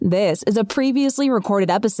This is a previously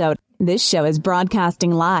recorded episode. This show is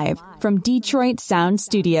broadcasting live from Detroit Sound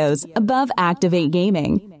Studios above Activate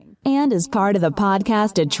Gaming and is part of the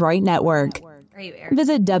Podcast Detroit Network.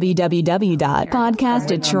 Visit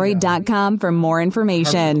www.podcastdetroit.com for more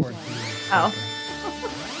information. Oh.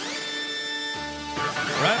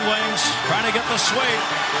 Red Wings trying to get the sweep.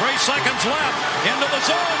 3 seconds left. Into the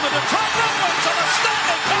zone. The Detroit Red Wings are the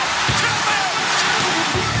Stanley Cup champions.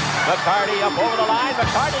 McCarty up over the line.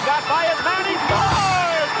 McCarty got by his man. He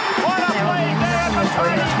scored! What a play there at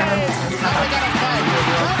McCarty made. Now we got a fight.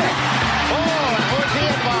 Oh, and who's he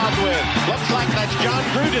involved with? Looks like that's John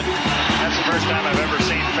Gruden. That's the first time I've ever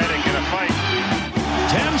seen Fedek in a fight.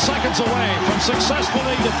 10 seconds away from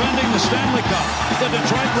successfully defending the Stanley Cup. The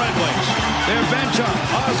Detroit Red Wings. Their bench up.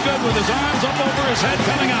 Osgood with his arms up over his head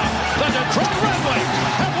coming out. The Detroit Red Wings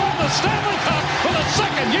have won the Stanley Cup for the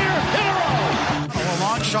second year in a row. A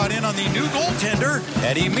long shot in on the new goaltender,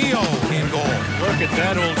 Eddie Mio in goal. Look at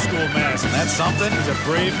that old school mask. That's something. He's a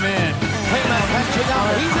brave man. Heyman catching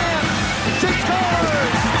out. He's in. 6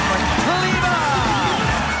 scores. Kalina.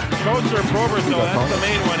 Koser and Probert, though, that's the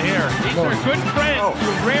main one here. These are good friends.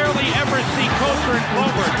 You rarely ever see Koser and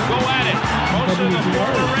Probert go at it. Most of the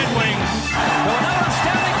former Red Wings. So another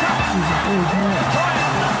Stanley Cup. Detroit,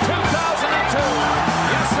 2002.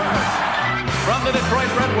 Yes, sir. From the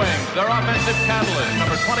Detroit Red Wings, their offensive catalyst,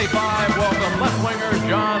 number 25, welcome left winger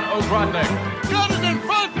John Ogrodnik. Got it in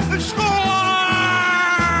front and score!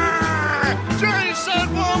 Jason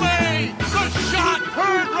Woolley, the shot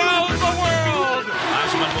heard round the world.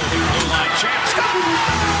 Osman moving blue line. Chance.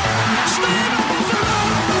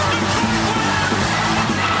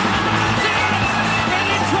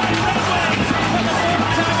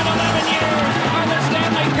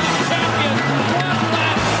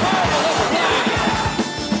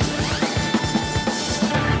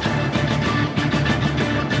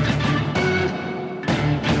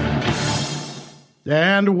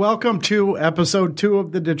 And welcome to episode 2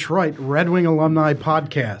 of the Detroit Red Wing Alumni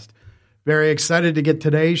Podcast. Very excited to get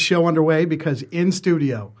today's show underway because in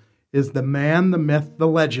studio is the man, the myth, the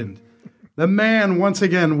legend. The man, once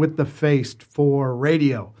again, with the face for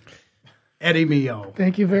radio, Eddie Mio.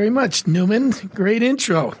 Thank you very much, Newman. Great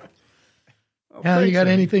intro. Al, you got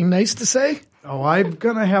anything nice to say? Oh, I'm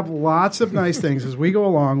going to have lots of nice things as we go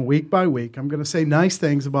along week by week. I'm going to say nice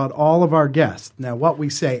things about all of our guests. Now, what we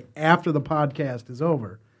say after the podcast is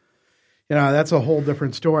over, that's a whole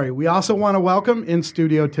different story. We also want to welcome in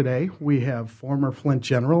studio today, we have former Flint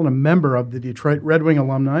General and a member of the Detroit Red Wing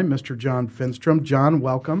alumni, Mr. John Finstrom. John,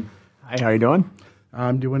 welcome. Hi, how you doing?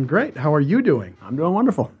 I'm doing great. How are you doing? I'm doing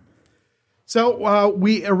wonderful. So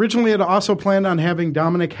we originally had also planned on having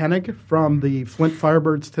Dominic Hennig from the Flint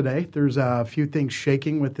Firebirds today. There's a few things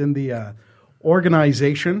shaking within the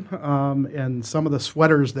organization and some of the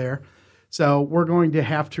sweaters there. So we're going to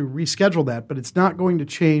have to reschedule that, but it's not going to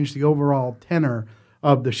change the overall tenor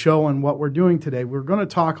of the show and what we're doing today. We're going to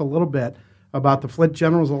talk a little bit about the Flint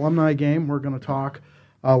Generals alumni game. We're going to talk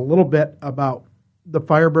a little bit about the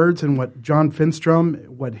Firebirds and what John Finstrom,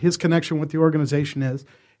 what his connection with the organization is.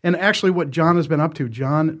 And actually what John has been up to.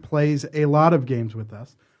 John plays a lot of games with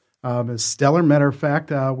us. As stellar matter of fact,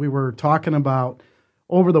 we were talking about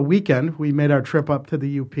over the weekend, we made our trip up to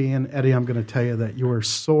the UP, and Eddie, I'm going to tell you that you were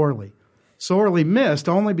sorely missed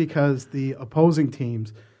only because the opposing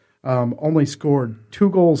teams only scored 2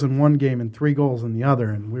 goals in one game and 3 goals in the other,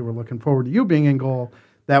 and we were looking forward to you being in goal.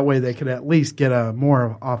 That way they could at least get a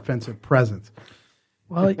more offensive presence.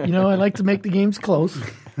 Well, I like to make the games close.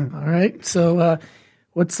 All right, so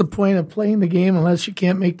what's the point of playing the game unless you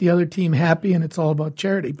can't make the other team happy and it's all about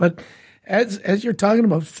charity? But as you're talking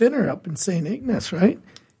about Finner up in St. Ignace, right?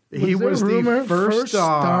 He was the first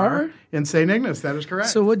star in St. Ignace. That is correct.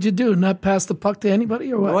 So what'd you do? Not pass the puck to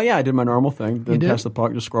anybody or what? Well, yeah, I did my normal thing. Didn't pass the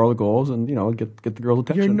puck, just score all the goals and, get the girls'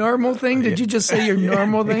 attention. Your normal thing? Did you just say your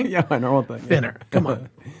normal thing? Yeah, my normal thing. Finner, come on.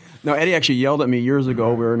 No, Eddie actually yelled at me years ago.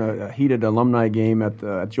 We were in a heated alumni game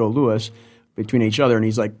at Joe Louis between each other, and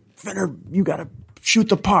he's like, Finner, you got to shoot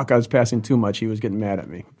the puck. I was passing too much. He was getting mad at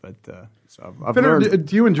me. But so I've Finner, learned.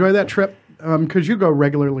 do you enjoy that trip? Because you go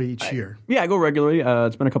regularly each year. Yeah, I go regularly.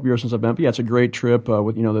 It's been a couple years since I've been. But yeah, it's a great trip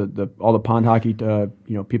with all the pond hockey.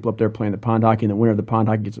 People up there playing the pond hockey, and the winner of the pond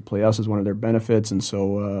hockey gets to play us as one of their benefits. And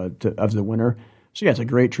so as the winner, so yeah, it's a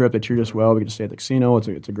great trip. They treat us well. We get to stay at the casino.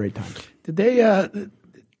 It's a great time. Did they?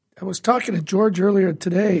 I was talking to George earlier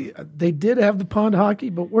today. They did have the pond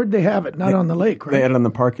hockey, but where'd they have it? Not on the lake, right? They had it on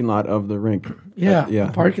the parking lot of the rink. Yeah,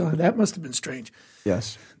 the parking lot. That must have been strange.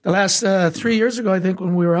 Yes. The last 3 years ago, I think,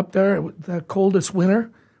 when we were up there, the coldest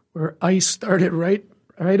winter, where ice started right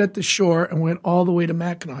right at the shore and went all the way to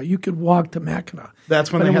Mackinac. You could walk to Mackinac.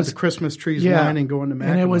 That's when they had the Christmas trees lining going to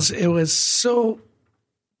Mackinac. And it was so,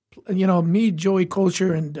 me, Joey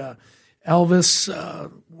Kocher, and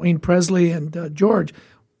Elvis, Wayne Presley, and George,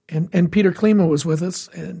 and Peter Klima was with us,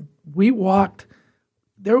 and we walked.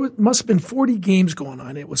 Must have been 40 games going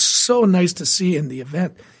on. It was so nice to see in the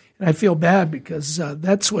event. And I feel bad because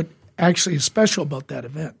that's what actually is special about that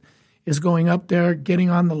event, is going up there,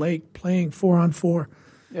 getting on the lake, playing 4-on-4.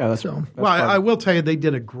 Yeah, that's well, I will tell you, they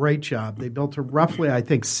did a great job. They built roughly, I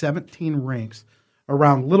think, 17 rinks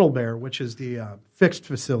around Little Bear, which is the fixed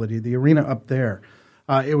facility, the arena up there.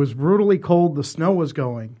 It was brutally cold. The snow was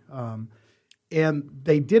going. And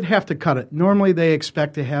they did have to cut it. Normally, they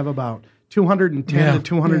expect to have about 210 to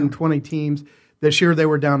 220 teams. This year, they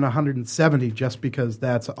were down to 170 just because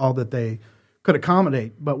that's all that they could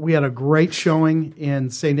accommodate. But we had a great showing in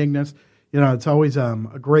St. Ignace. It's always a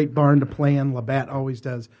great barn to play in. Labatt always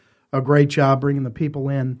does a great job bringing the people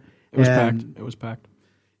in. It was packed.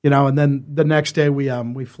 And then the next day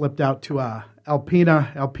we flipped out to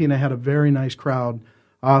Alpena. Alpena had a very nice crowd.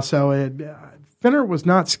 Also, Finner was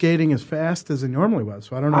not skating as fast as he normally was,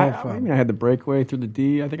 so I don't know if... I had the breakaway through the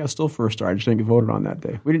D. I think I was still first star. I just didn't get voted on that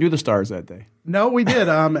day. We didn't do the stars that day. No, we did.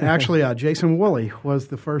 Actually, Jason Woolley was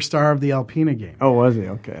the first star of the Alpena game. Oh, was he?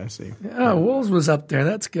 Okay, I see. Yeah, Wools was up there.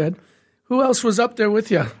 That's good. Who else was up there with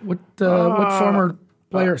you? What former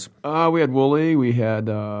players? We had Woolley. We had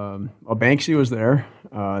Banksy was there.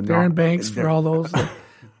 Darren Banks, for all those that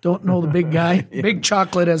don't know the big guy. Big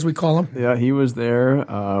Chocolate, as we call him. Yeah, he was there.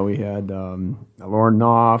 We had Lauren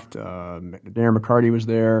Noft. Darren McCarty was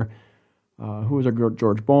there. Who was our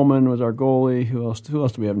George Bowman was our goalie. Who else do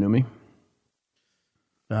we have, Numi?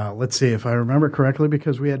 Let's see if I remember correctly,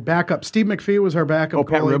 because we had backup. Steve McPhee was our backup. Oh,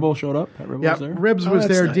 Pat goalie. Ribble showed up. Pat Ribble was there. Ribs was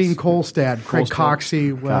there. Nice. Dean Colstad. Craig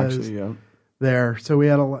Coxey was there. So we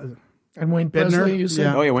had a lot. And Wayne Presley, you said?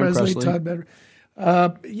 Yeah. Oh, yeah, Wayne Presley. Todd Bedner.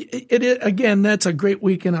 Again, that's a great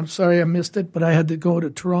weekend. I'm sorry I missed it, but I had to go to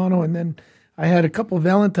Toronto, and then I had a couple of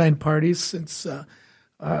Valentine parties since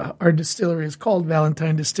our distillery is called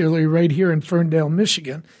Valentine Distillery right here in Ferndale,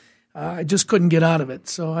 Michigan. I just couldn't get out of it.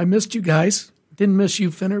 So I missed you guys. Didn't miss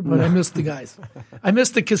you, Finner, but I missed the guys. I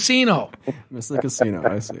missed the casino. Missed the casino,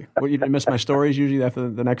 I see. What, you didn't miss my stories usually after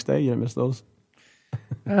the next day? You didn't miss those?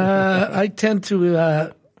 I tend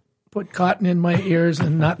to put cotton in my ears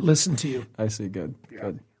and not listen to you. I see. Good.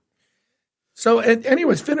 So,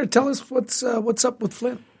 anyways, Finner, tell us what's up with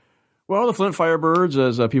Flint. Well, the Flint Firebirds,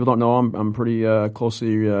 as people don't know, I'm pretty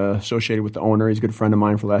closely associated with the owner. He's a good friend of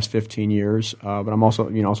mine for the last 15 years. But I'm also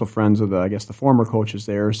friends of the former coaches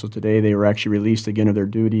there. So today they were actually released again of their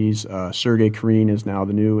duties. Sergey Kareen is now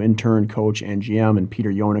the new intern coach and GM, and Peter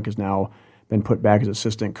Yonik has now been put back as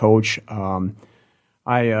assistant coach.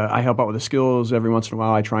 I help out with the skills every once in a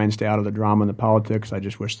while. I try and stay out of the drama and the politics. I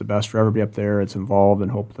just wish the best for everybody up there. It's involved,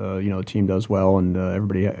 and hope the team does well, and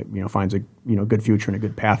everybody finds a good future and a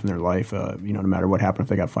good path in their life. No matter what happened, if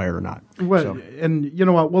they got fired or not. Well, and you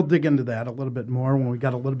know what? We'll dig into that a little bit more when we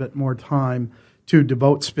got a little bit more time to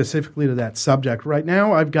devote specifically to that subject. Right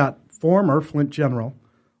now, I've got former Flint General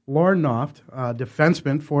Lauren Noft,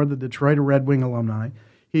 defenseman for the Detroit Red Wing Alumni.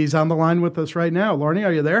 He's on the line with us right now. Lorne,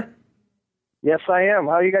 are you there? Yes, I am.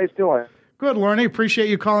 How are you guys doing? Good, Lorne. Appreciate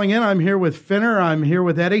you calling in. I'm here with Finner. I'm here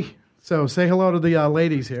with Eddie. So say hello to the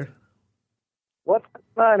ladies here. What's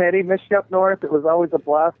going on, Eddie? Miss you up north. It was always a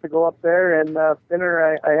blast to go up there. And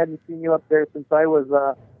Finner, I hadn't seen you up there since I was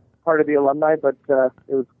part of the alumni, but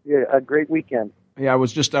it was a great weekend. Yeah, I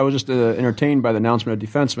was just entertained by the announcement of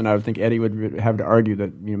defenseman. I would think Eddie would have to argue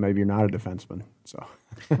that maybe you're not a defenseman. So,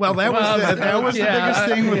 well, that was the biggest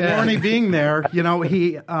thing with Lorne being there.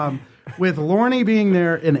 He with Lorne being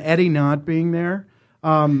there and Eddie not being there.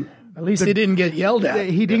 At least he didn't get yelled at.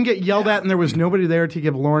 He didn't get yelled at, and there was nobody there to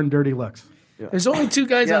give Lorne dirty looks. Yeah. There's only two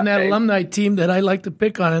guys on that alumni team that I like to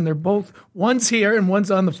pick on, and they're one's here and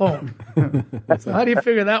one's on the phone. So how do you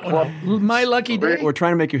figure that one out? My lucky day? We're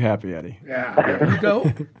trying to make you happy, Eddie. Yeah. There you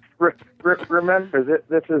go. Remember,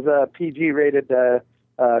 this is a PG-rated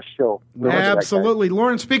show. Absolutely.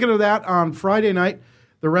 Lauren, speaking of that, on Friday night,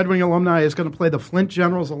 the Red Wing Alumni is going to play the Flint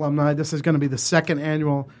Generals Alumni. This is going to be the second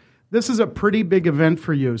annual. This is a pretty big event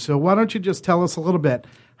for you. So why don't you just tell us a little bit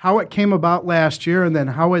how it came about last year and then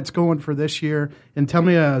how it's going for this year, and tell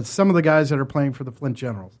me some of the guys that are playing for the Flint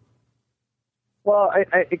Generals. Well,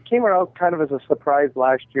 it came out kind of as a surprise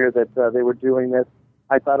last year that they were doing this.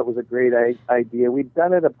 I thought it was a great idea. We'd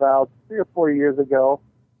done it about 3 or 4 years ago.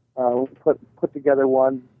 We put together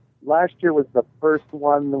one. Last year was the first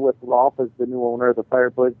one with Rolf as the new owner of the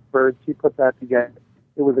Firebirds. He put that together.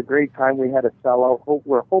 It was a great time. We had a sellout.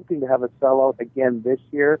 We're hoping to have a sellout again this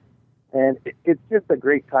year. And it's just a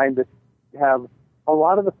great time to have a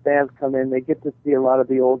lot of the fans come in. They get to see a lot of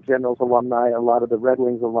the old Generals alumni, a lot of the Red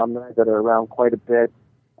Wings alumni that are around quite a bit.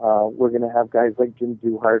 We're going to have guys like Jim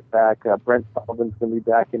Duhart back. Brent Sullivan's going to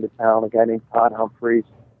be back into town, a guy named Todd Humphreys.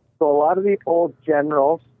 So a lot of the old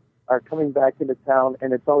Generals are coming back into town,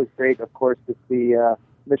 and it's always great, of course, to see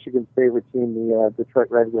Michigan's favorite team, the Detroit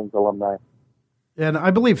Red Wings alumni. And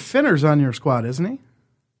I believe Finner's on your squad, isn't he?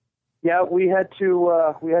 Yeah, we had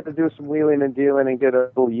to do some wheeling and dealing and get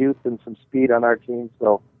a little youth and some speed on our team.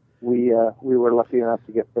 So we were lucky enough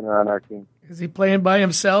to get Finner on our team. Is he playing by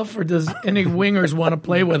himself, or does any wingers want to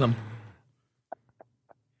play with him?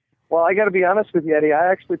 Well, I got to be honest with you, Eddie.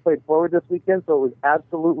 I actually played forward this weekend, so it was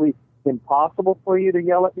absolutely impossible for you to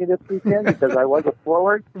yell at me this weekend because I was a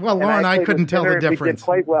forward. Well, Lauren, I couldn't tell the difference. We did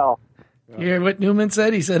quite well. You hear what Newman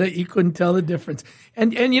said? He said he couldn't tell the difference.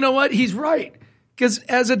 And you know what? He's right. Because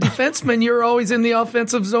as a defenseman, you're always in the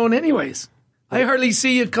offensive zone anyways. I hardly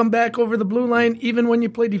see you come back over the blue line even when you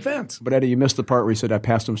play defense. But, Eddie, you missed the part where he said I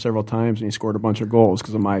passed him several times and he scored a bunch of goals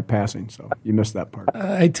because of my passing. So you missed that part.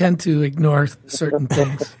 I tend to ignore certain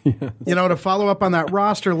things. Yeah. You know, to follow up on that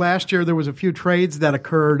roster, last year there was a few trades that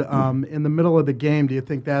occurred in the middle of the game. Do you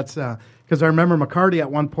think that's because I remember McCarty at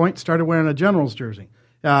one point started wearing a Generals jersey.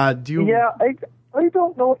 Yeah, I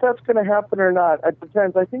don't know if that's going to happen or not. It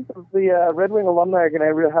depends. I think the Red Wing alumni are going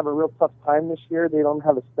to have a real tough time this year. They don't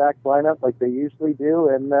have a stacked lineup like they usually do,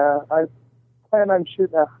 and I plan on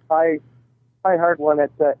shooting a high hard one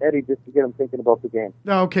at Eddie just to get him thinking about the game.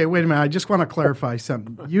 Okay, wait a minute. I just want to clarify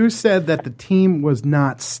something. You said that the team was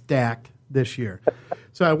not stacked this year.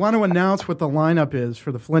 So I want to announce what the lineup is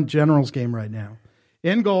for the Flint Generals game right now.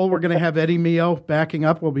 In goal, we're going to have Eddie Mio. Backing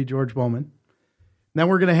up will be George Bowman. Then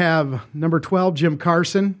we're going to have number 12, Jim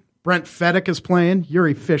Carson. Brent Fedek is playing.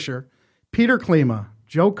 Yuri Fisher. Peter Klima.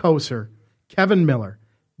 Joe Koser. Kevin Miller.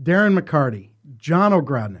 Darren McCarty. John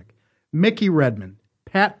Ogrodnik. Mickey Redmond.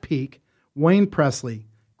 Pat Peake. Wayne Presley.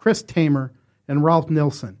 Chris Tamer. And Ralph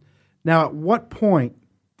Nilsson. Now, at what point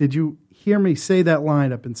did you hear me say that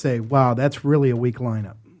lineup and say, wow, that's really a weak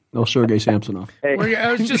lineup? No Sergei Samsonov. Hey.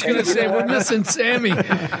 I was just going to say we're missing Sammy.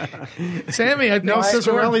 Sammy, I think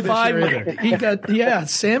scored 5.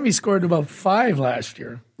 Sammy scored about 5 last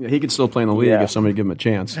year. Yeah, he could still play in the league if somebody give him a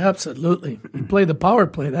chance. Absolutely, he played the power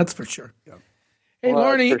play. That's for sure. Yeah. Hey,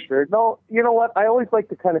 Lorne. For sure. No, you know what? I always like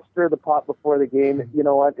to kind of stir the pot before the game. You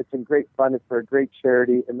know what? It's in great fun. It's for a great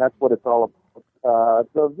charity, and that's what it's all about.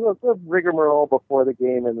 The rigmarole before the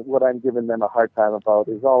game and what I'm giving them a hard time about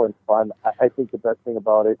is all in fun. I think the best thing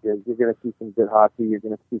about it is you're going to see some good hockey. You're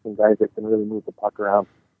going to see some guys that can really move the puck around,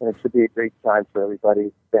 and it should be a great time for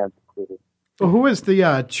everybody, fans included. So who is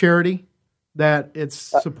the charity that it's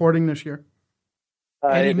supporting this year?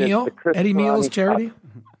 Eddie Meal? Eddie Meal's charity?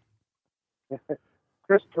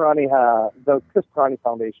 Chris Tarani, the Chris Tarani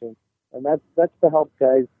Foundation, and that's to help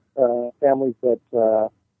guys, families that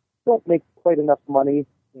don't make quite enough money,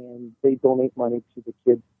 and they donate money to the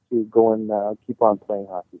kids to go and keep on playing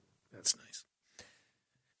hockey. That's nice.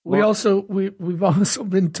 We've also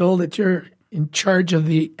been told that you're in charge of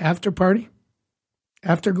the after party,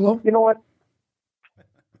 Afterglow. You know what?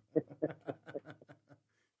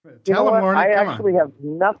 I actually have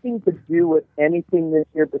nothing to do with anything this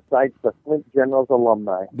year besides the Flint Generals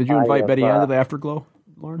alumni. Did you invite Betty Ann to the Afterglow,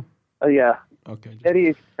 Lauren? Yeah. Okay.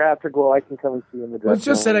 Eddie, Afterglow, I can come and see you in the dressing room. It's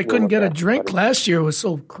just that I couldn't get a drink last year. It was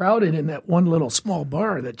so crowded in that one little small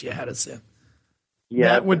bar that you had us in.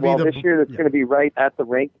 Yeah, this year it's going to be right at the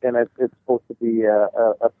rink, and it's supposed to be a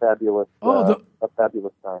fabulous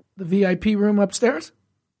time. The VIP room upstairs?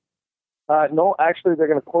 No, actually, they're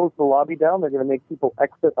going to close the lobby down. They're going to make people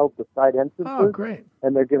exit out the side entrances. Oh, great.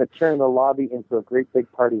 And they're going to turn the lobby into a great big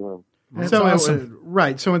party room. That's awesome.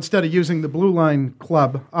 Right. So instead of using the Blue Line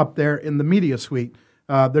Club up there in the media suite,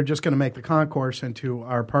 they're just going to make the concourse into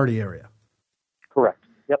our party area. Correct.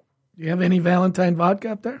 Yep. Do you have any Valentine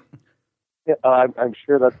vodka up there? Yeah, I'm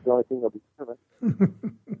sure that's the only thing they'll be serving.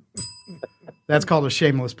 That's called a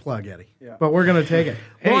shameless plug, Eddie. Yeah. But we're going to take it.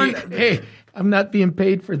 Hey, I'm not being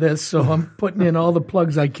paid for this, so I'm putting in all the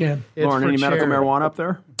plugs I can. Lauren, any medical marijuana up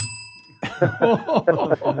there?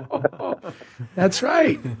 That's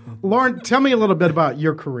right. Lauren, tell me a little bit about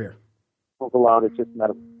your career. Smoke allowed, it's just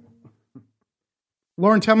medical.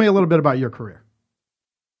 Lauren, tell me a little bit about your career.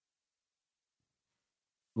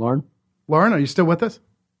 Lauren, are you still with us?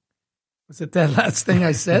 Was it that last thing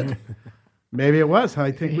I said? Maybe it was.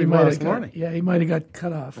 I think we lost Lauren. Yeah, he might have got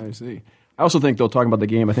cut off. I see. I also think, though, talking about the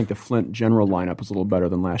game, I think the Flint general lineup is a little better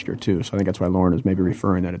than last year, too. So I think that's why Lauren is maybe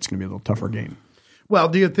referring that it's going to be a little tougher game. Well,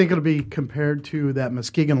 do you think it'll be compared to that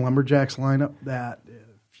Muskegon Lumberjacks lineup that a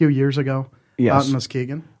few years ago out in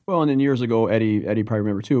Muskegon? Well, and then years ago, Eddie probably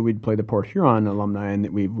remember too. We'd play the Port Huron alumni, and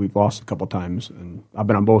we've lost a couple times. And I've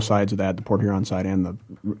been on both sides of that, the Port Huron side and the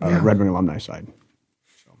Red Wing alumni side.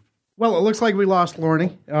 So. Well, it looks like we lost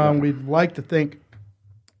Lorne. We'd like to thank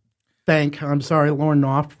Lorne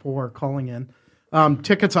Knopf for calling in.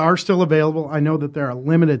 Tickets are still available. I know that there are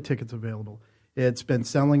limited tickets available. It's been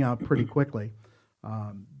selling out pretty quickly.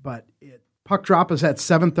 But puck drop is at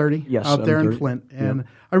 7:30 out there in Flint. And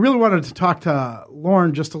I really wanted to talk to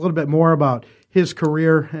Lorne just a little bit more about his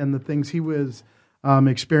career and the things he was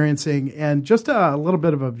experiencing, and just a little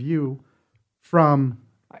bit of a view from...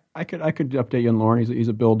 I could update you on Lorne. He's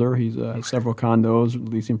a builder. He's several condos,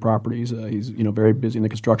 leasing properties. He's very busy in the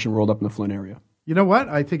construction world up in the Flint area. You know what?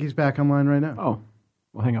 I think he's back online right now. Oh,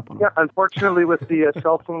 we'll hang up on him. Yeah, unfortunately, with the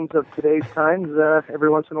cell phones of today's times, every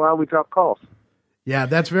once in a while we drop calls. Yeah,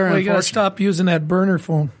 that's very unfortunate. You got to stop using that burner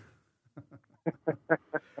phone.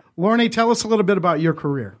 Lorne, tell us a little bit about your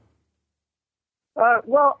career.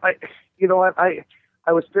 Well, you know what? I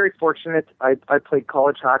was very fortunate. I played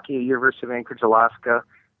college hockey at University of Anchorage, Alaska.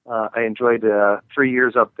 I enjoyed 3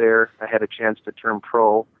 years up there. I had a chance to turn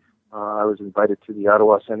pro. I was invited to the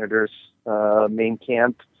Ottawa Senators main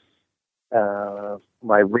camp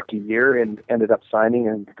my rookie year and ended up signing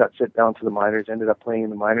and got sent down to the minors, ended up playing in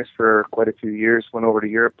the minors for quite a few years, went over to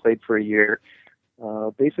Europe, played for a year,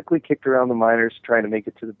 basically kicked around the minors trying to make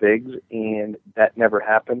it to the bigs, and that never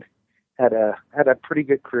happened. Had a pretty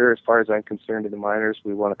good career as far as I'm concerned in the minors.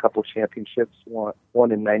 We won a couple championships,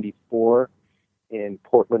 one in 94 in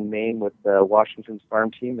Portland, Maine with Washington's farm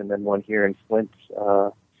team, and then one here in Flint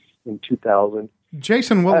in 2000.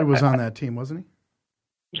 Jason Woolley was on that team, wasn't he?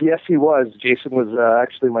 Yes, he was. Jason was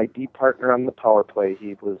actually my D partner on the power play.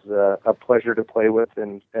 He was a pleasure to play with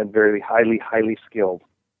and very highly skilled.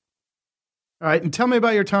 All right, and tell me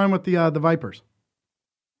about your time with the Vipers.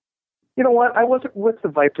 You know what? I wasn't with the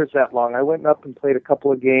Vipers that long. I went up and played a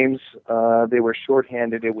couple of games. They were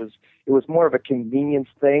shorthanded. It was more of a convenience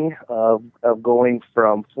thing of going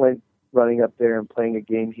from Flint, running up there and playing a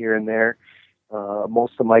game here and there.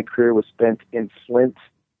 Most of my career was spent in Flint,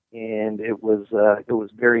 and it was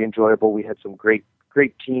very enjoyable. We had some great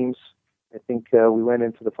teams. I think we went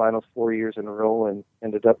into the finals 4 years in a row and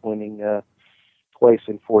ended up winning twice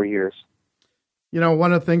in 4 years. You know,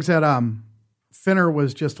 one of the things that Finner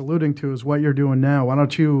was just alluding to is what you're doing now. Why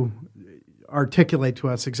don't you articulate to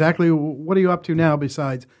us exactly what are you up to now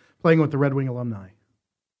besides playing with the Red Wing alumni?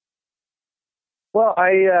 Well,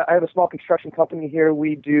 I have a small construction company here.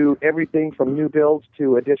 We do everything from new builds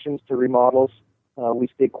to additions to remodels. We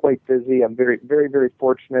stay quite busy. I'm very, very, very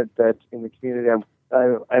fortunate that in the community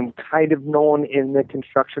I'm kind of known in the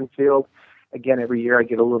construction field. Again, every year I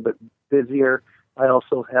get a little bit busier. I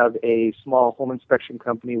also have a small home inspection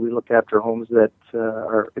company. We look after homes that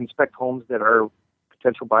inspect homes that our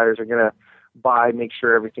potential buyers are going to buy, make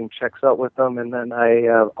sure everything checks out with them. And then I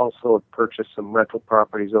also have purchased some rental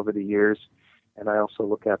properties over the years, and I also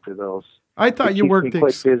look after those. I thought you worked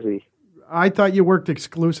quite busy. I thought you worked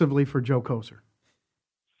exclusively for Joe Koser.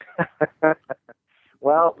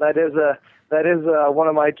 Well, that is one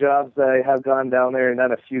of my jobs. I have gone down there and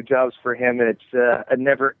done a few jobs for him, and it's a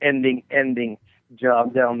never-ending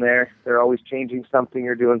job down there. They're always changing something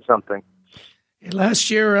or doing something.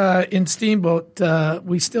 Last year in Steamboat,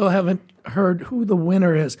 we still haven't heard who the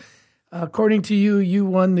winner is. According to you, you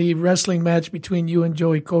won the wrestling match between you and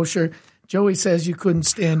Joey Kosher. Joey says you couldn't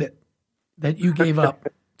stand it, that you gave up.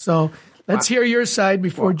 So let's hear your side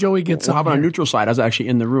before Joey gets up. How about a neutral side? I was actually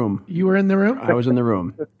in the room. You were in the room? I was in the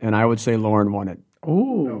room, and I would say Lauren won it.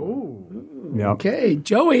 Ooh. Yep. Okay,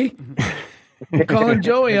 Joey. We're calling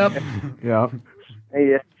Joey up. Yeah.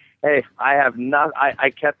 Hey, I have not.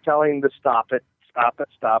 I kept telling him to stop it.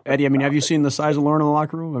 Eddie, I mean, have you seen the size of Lauren in the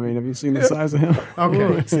locker room? I mean, have you seen the size of him?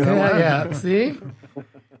 Okay. Yeah.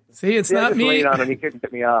 See, it's not me. Waiting on him. He couldn't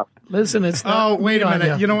get me off. Listen, it's not. Oh, wait a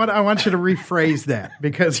minute. You know what? I want you to rephrase that,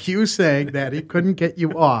 because you saying that he couldn't get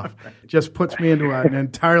you off just puts me into an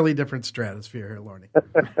entirely different stratosphere here, Lorne.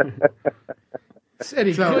 Said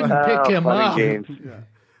he couldn't pick him up. Games. Yeah.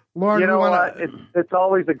 Lauren, you know what? It's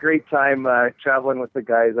always a great time traveling with the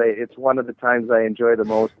guys. It's one of the times I enjoy the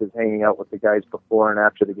most is hanging out with the guys before and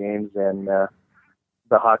after the games, and the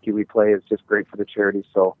hockey we play is just great for the charity.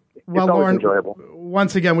 So it's always Lauren, enjoyable.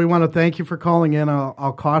 Once again, we want to thank you for calling in.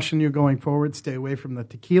 I'll caution you going forward, stay away from the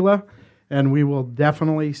tequila, and we will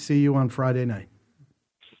definitely see you on Friday night.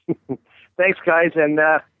 Thanks, guys, and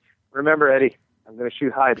remember, Eddie, I'm going to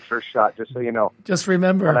shoot high the first shot, just so you know. Just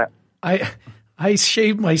remember, I I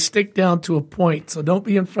shave my stick down to a point, so don't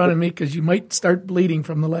be in front of me because you might start bleeding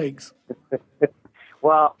from the legs.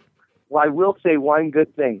 Well, I will say one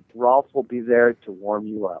good thing. Rolf will be there to warm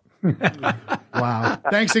you up. Wow.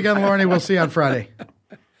 Thanks again, Lorne. We'll see you on Friday.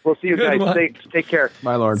 We'll see you Good guys. one. Take care.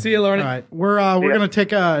 Bye, Lorne. See you, Lorne. All right. We're going to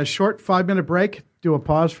take a short 5-minute break, do a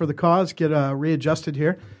pause for the cause, get readjusted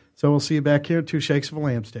here. So we'll see you back here at 2 Shakes of a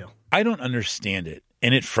Lamb's Tail. I don't understand it,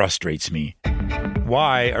 and it frustrates me.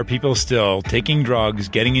 Why are people still taking drugs,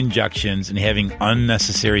 getting injections, and having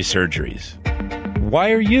unnecessary surgeries?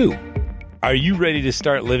 Why are you? Are you ready to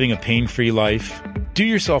start living a pain-free life? Do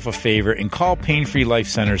yourself a favor and call Pain-Free Life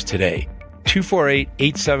Centers today.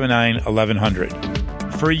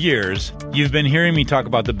 248-879-1100. For years, you've been hearing me talk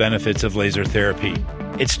about the benefits of laser therapy.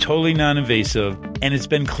 It's totally non-invasive, and it's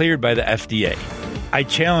been cleared by the FDA. I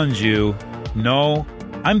challenge you, no,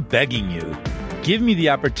 I'm begging you, give me the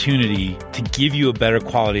opportunity to give you a better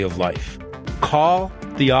quality of life. Call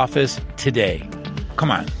the office today. Come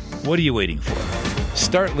on, what are you waiting for?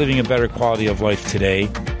 Start living a better quality of life today.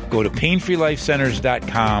 Go to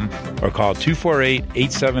painfreelifecenters.com or call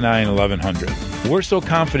 248-879-1100. We're so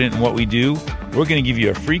confident in what we do, we're going to give you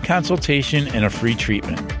a free consultation and a free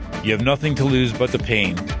treatment. You have nothing to lose but the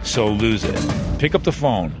pain, so lose it. Pick up the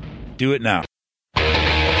phone. Do it now.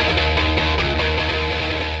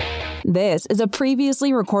 This is a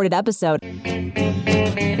previously recorded episode.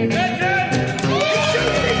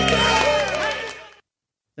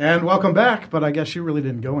 And welcome back, but I guess you really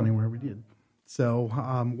didn't go anywhere. We did. So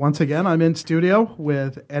once again, I'm in studio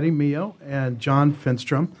with Eddie Mio and John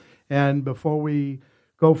Finstrom. And before we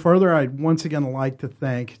go further, I'd once again like to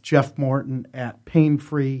thank Jeff Morton at Pain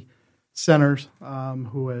Free Centers,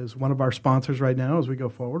 who is one of our sponsors right now as we go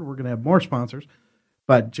forward. We're going to have more sponsors.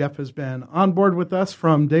 But Jeff has been on board with us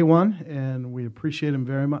from day one, and we appreciate him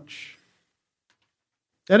very much.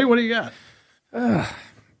 Eddie, what do you got?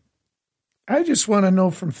 I just want to know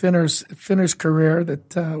from Finner's career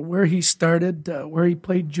that where he started, where he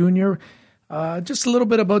played junior, just a little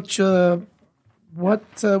bit about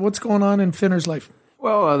what's going on in Finner's life.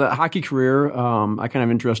 Well, the hockey career, I kind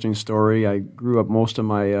of interesting story. I grew up most of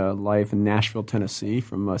my life in Nashville, Tennessee,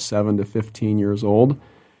 from 7 to 15 years old.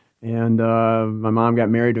 And my mom got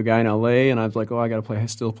married to a guy in L.A., and I was like, I got to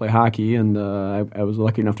still play hockey. And I was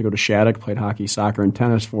lucky enough to go to Shattuck, played hockey, soccer, and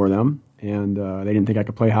tennis for them. And they didn't think I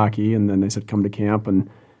could play hockey, and then they said, come to camp.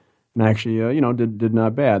 And I actually, did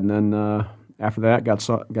not bad. And then after that,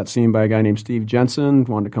 got seen by a guy named Steve Jensen,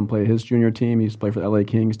 wanted to come play his junior team. He used to play for the L.A.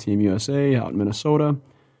 Kings, Team USA, out in Minnesota.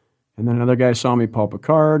 And then another guy saw me, Paul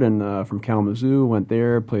Picard, and from Kalamazoo, went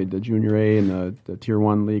there, played the Junior A in the Tier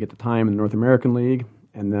 1 league at the time, in the North American League.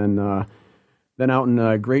 And then out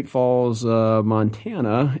in Great Falls,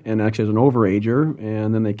 Montana, and actually as an overager.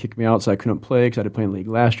 And then they kicked me out, so I couldn't play because I had to play in the league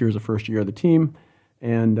last year as the first year of the team.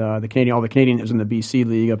 And all the Canadian was in the BC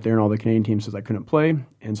league up there, and all the Canadian teams says I couldn't play.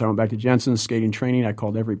 And so I went back to Jensen's skating training. I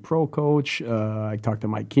called every pro coach. I talked to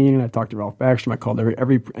Mike Keenan. I talked to Ralph Backstrom. I called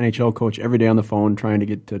every NHL coach every day on the phone trying to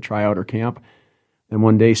get to try out or camp. And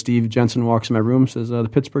one day, Steve Jensen walks in my room and says, the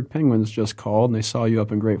Pittsburgh Penguins just called, and they saw you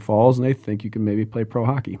up in Great Falls, and they think you can maybe play pro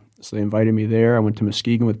hockey. So they invited me there. I went to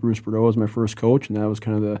Muskegon with Bruce Bordeaux as my first coach, and that was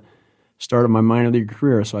kind of the start of my minor league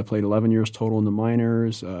career. So I played 11 years total in the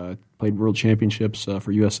minors, played world championships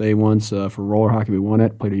for USA once. For roller hockey, we won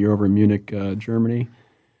it. Played a year over in Munich, Germany.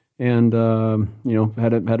 And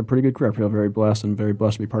had a pretty good career. I feel very blessed and very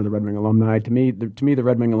blessed to be part of the Red Wing alumni. To me, the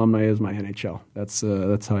Red Wing alumni is my NHL. That's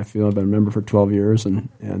how I feel. I've been a member for 12 years, and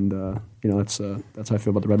that's how I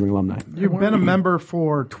feel about the Red Wing alumni. You've been a member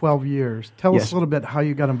for 12 years. Tell us a little bit how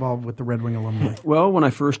you got involved with the Red Wing alumni. Well, when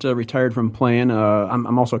I first retired from playing,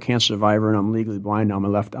 I'm also a cancer survivor, and I'm legally blind now on my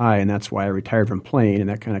left eye, and that's why I retired from playing,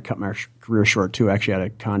 and that kind of cut my career short too. I actually had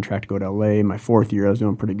a contract to go to LA. My fourth year, I was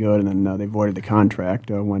doing pretty good, and then they voided the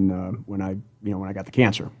contract when I got the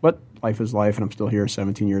cancer. But life is life, and I'm still here,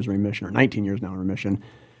 17 years in remission, or 19 years now in remission.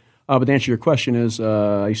 But to answer your question is,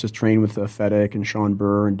 I used to train with Fedek and Sean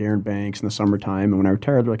Burr and Darren Banks in the summertime. And when I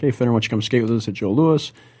retired, they're like, hey, Finner, why don't you come skate with us at Joe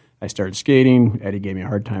Louis? I started skating. Eddie gave me a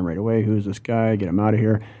hard time right away. Who's this guy? Get him out of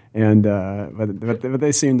here. And but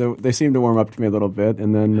they seemed to warm up to me a little bit.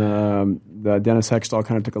 And then Dennis Hextall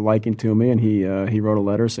kind of took a liking to me, and he wrote a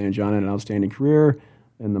letter saying John had an outstanding career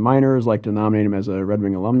in the minors, like to nominate him as a Red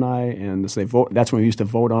Wing alumni. And they vote. That's when we used to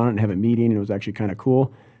vote on it and have a meeting, and it was actually kind of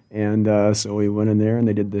cool. And so we went in there, and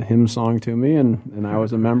they did the hymn song to me, and I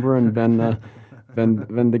was a member, and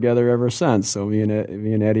been together ever since. So me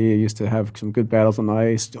and Eddie used to have some good battles on the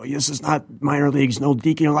ice. Oh, this is not minor leagues, no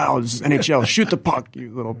deking allowed. This is NHL. Shoot the puck,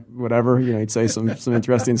 you little whatever. He'd say some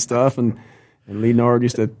interesting stuff, and And Lee Nord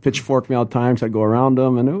used to pitchfork me all the time because I'd go around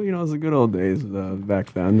him. And, it was the good old days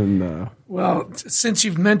back then. And well, since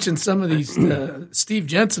you've mentioned some of these, Steve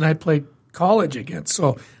Jensen I played college against,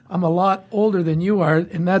 so I'm a lot older than you are,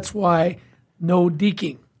 and that's why no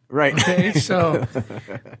deking. Right. Okay, so,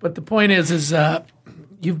 but the point is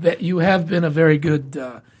you have been a very good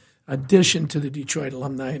addition to the Detroit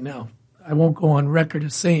Alumni. Now, I won't go on record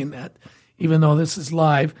as saying that, even though this is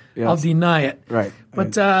live. Yes. I'll deny it. Right.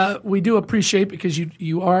 But we do appreciate because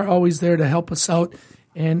you are always there to help us out,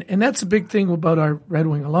 and that's a big thing about our Red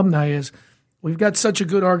Wing Alumni is we've got such a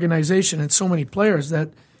good organization and so many players that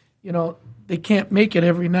they can't make it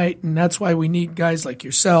every night, and that's why we need guys like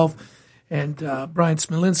yourself and Brian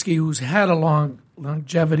Smolinski, who's had a long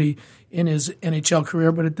longevity in his NHL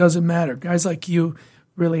career, but it doesn't matter. Guys like you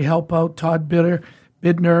really help out, Todd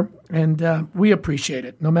Bidner, and we appreciate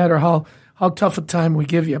it, no matter how tough a time we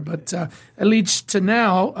give you. But at least to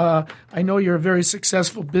now, I know you're a very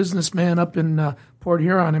successful businessman up in Port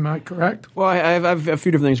Huron, am I correct? Well, I have a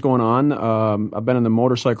few different things going on. I've been in the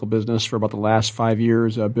motorcycle business for about the last 5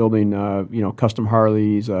 years, building custom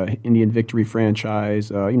Harleys, Indian Victory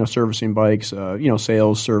franchise, servicing bikes,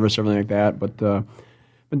 sales, service, everything like that. But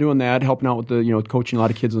been doing that, helping out with the coaching a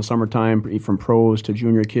lot of kids in the summertime, from pros to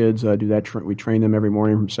junior kids. Do that. We train them every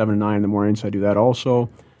morning from 7 to 9 in the morning, so I do that also.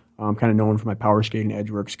 I'm kind of known for my power skating,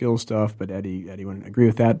 edge work, skill stuff, but Eddie wouldn't agree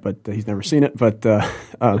with that, but he's never seen it. But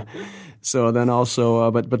so then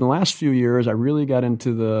also, but in the last few years, I really got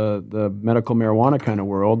into the medical marijuana kind of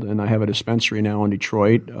world, and I have a dispensary now in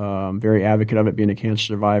Detroit. Very advocate of it, being a cancer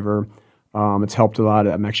survivor. It's helped a lot.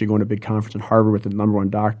 I'm actually going to a big conference in Harvard with the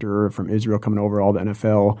 #1 doctor from Israel coming over, all the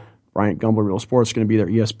NFL. Bryant Gumbel, Real Sports, is going to be there.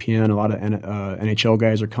 ESPN, a lot of NHL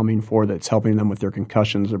guys are coming for that's helping them with their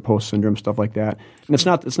concussions, their post syndrome, stuff like that. And it's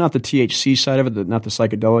not the THC side of it, not the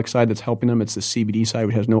psychedelic side that's helping them. It's the CBD side,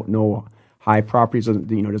 which has no high properties. Doesn't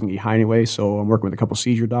get high anyway. So I'm working with a couple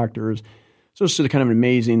seizure doctors. So it's just kind of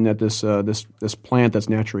amazing that this plant that's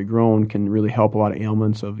naturally grown can really help a lot of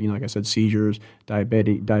ailments of like I said, seizures,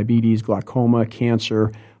 diabetes, glaucoma,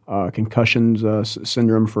 cancer. Concussions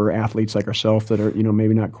syndrome for athletes like ourselves that are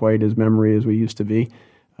maybe not quite as memory as we used to be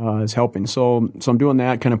is helping. So I'm doing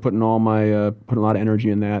that, kind of putting a lot of energy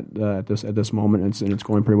in that at this moment, and it's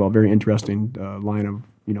going pretty well. Very interesting line of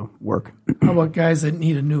work. How about guys that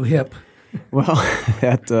need a new hip? Well,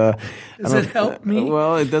 does it help me?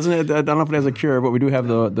 Well, it doesn't. I don't know if it has a cure, but we do have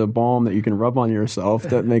the balm that you can rub on yourself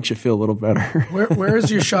that makes you feel a little better. Where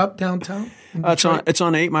is your shop downtown? It's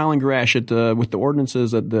on 8 Mile and Grash. With the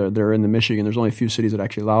ordinances that they're in the Michigan, there's only a few cities that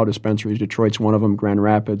actually allow dispensaries. Detroit's one of them. Grand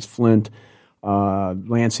Rapids, Flint,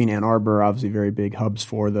 Lansing, Ann Arbor, obviously very big hubs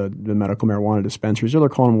for the medical marijuana dispensaries. Or they're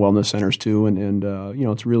calling them wellness centers too, and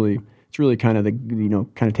it's really kind of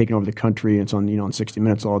kind of taking over the country. It's on on 60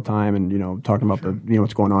 Minutes all the time, and talking about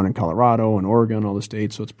what's going on in Colorado and Oregon, all the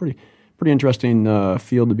states. So it's pretty interesting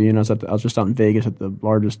field to be in. I was just out in Vegas at the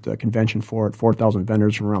largest convention for it. 4,000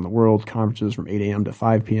 vendors from around the world. Conferences from 8 a.m. to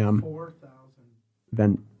 5 p.m.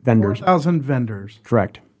 4,000 vendors. 4,000 vendors.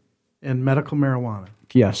 Correct. In medical marijuana.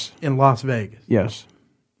 Yes. In Las Vegas. Yes.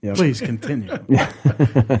 Yep. Please continue.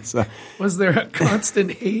 So, was there a constant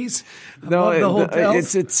haze above the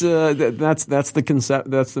hotels? That's the concept.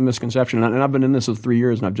 That's the misconception. And I've been in this for 3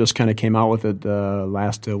 years, and I've just kind of came out with it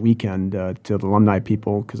last weekend to the alumni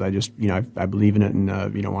people because I just I believe in it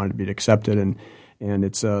and wanted to be accepted and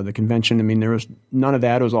it's the convention. I mean, there was none of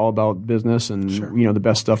that. It was all about business and sure. The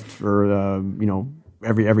best stuff for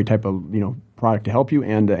every type of product to help you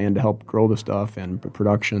and to help grow the stuff and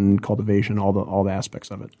production, cultivation, all the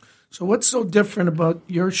aspects of it. So what's so different about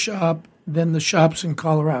your shop than the shops in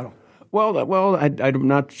Colorado? Well, I'm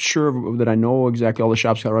not sure that I know exactly all the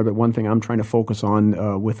shops in Colorado, but one thing I'm trying to focus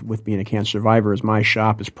on with being a cancer survivor is my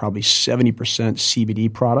shop is probably 70%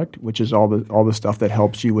 CBD product, which is all the stuff that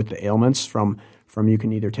helps you with the ailments from you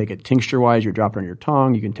can either take it tincture-wise, you drop it on your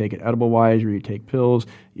tongue, you can take it edible-wise, or you take pills.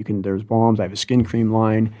 There's balms. I have a skin cream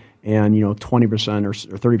line, and 20% or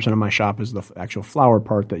 30% of my shop is the actual flower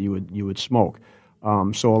part that you would smoke.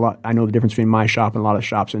 So I know the difference between my shop and a lot of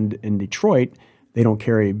shops in Detroit. They don't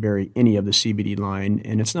carry any of the CBD line,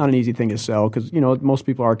 and it's not an easy thing to sell because most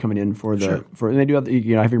people are coming in for and they do have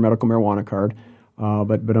I have your medical marijuana card.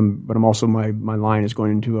 But I'm also my line is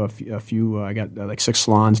going into a few I got like 6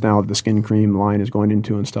 salons now that the skin cream line is going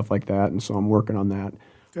into and stuff like that, and so I'm working on that.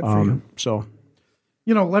 Good for you. So,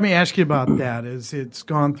 let me ask you about that. Is it's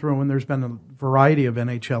gone through and there's been a variety of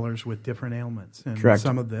NHLers with different ailments, and correct.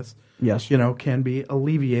 Some of this, yes, can be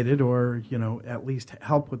alleviated or at least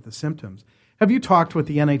help with the symptoms. Have you talked with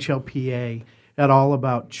the NHLPA at all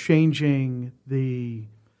about changing the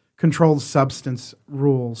controlled substance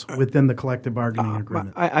rules within the collective bargaining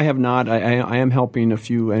agreement? I have not. I am helping a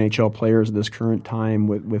few NHL players at this current time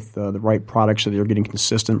with the right products, so they're getting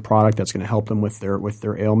consistent product that's going to help them with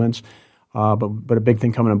their ailments. But a big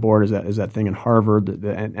thing coming on board is that thing in Harvard.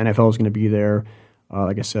 The NFL is going to be there.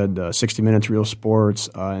 Like I said, 60 Minutes, Real Sports,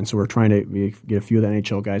 and so we're trying to get a few of the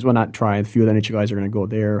NHL guys. Well, not try. A few of the NHL guys are going to go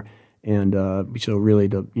there. And so really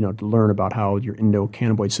to learn about how your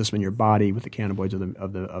endocannabinoid system in your body with the cannabinoids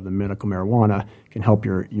of the medical marijuana can help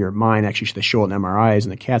your mind. Actually, they show it in MRIs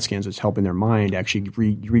and the CAT scans. It's helping their mind actually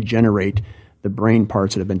regenerate the brain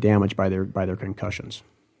parts that have been damaged by their concussions.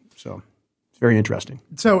 So it's very interesting.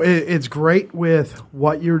 So it's great with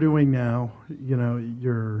what you're doing now.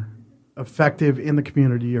 You're effective in the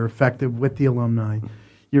community. You're effective with the alumni.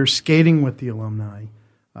 You're skating with the alumni.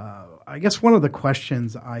 I guess one of the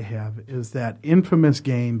questions I have is that infamous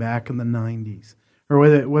game back in the 90s, or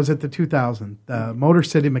was it the 2000, the Motor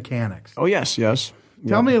City Mechanics? Oh, yes.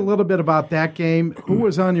 Tell me a little bit about that game. Who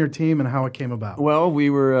was on your team and how it came about? Well, we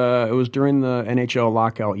were. It was during the NHL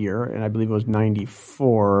lockout year, and I believe it was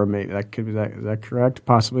 '94. Maybe that could be that. Is that correct?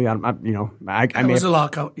 Possibly. I may was a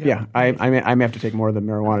lockout. Yeah. I may have to take more of the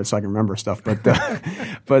marijuana so I can remember stuff.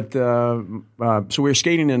 But so we were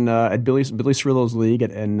skating at Billy Cirillo's league,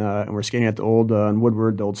 and we're skating at the old in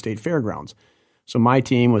Woodward, the old State Fairgrounds. So my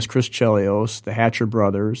team was Chris Chelios, the Hatcher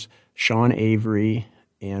brothers, Sean Avery,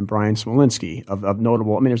 and Brian Smolinski of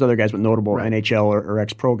notable. I mean, there's other guys, but notable NHL or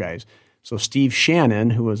ex-pro guys. So Steve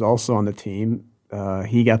Shannon, who was also on the team,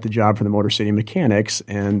 he got the job for the Motor City Mechanics,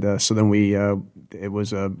 and so then we it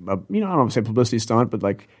was I don't want to say publicity stunt, but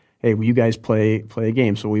like, hey, will you guys play a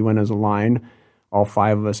game? So we went as a line, all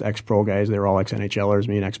five of us ex-pro guys. They were all ex-NHLers,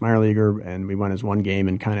 me an ex-minor leaguer, and we went as one game,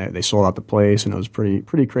 and kind of they sold out the place, and it was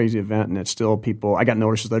pretty crazy event. And it's still people. I got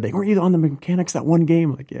notices the other day. Were you on the Mechanics that one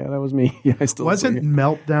game? I'm like, yeah, that was me. Yeah, I still wasn't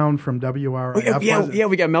Meltdown from WRIF. Yeah,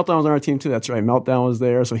 we got Meltdown was on our team too. That's right, Meltdown was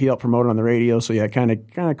there, so he helped promote it on the radio. So yeah, kind of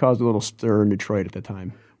caused a little stir in Detroit at the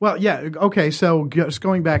time. Well, yeah, okay. So just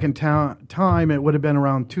going back in time, it would have been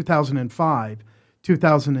around 2005.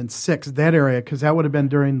 2006, that area, because that would have been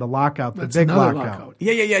during the lockout, the big lockout.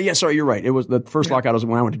 Yeah. Sorry, you're right. It was the first lockout was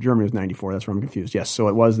when I went to Germany. It was '94. That's where I'm confused. Yes, so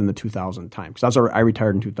it was in the 2000 time because I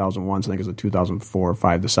retired in 2001. So I think it was the 2004 or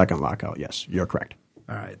 5, the second lockout. Yes, you're correct.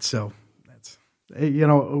 All right, so that's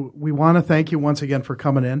we want to thank you once again for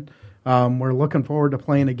coming in. We're looking forward to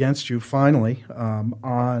playing against you finally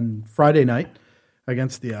on Friday night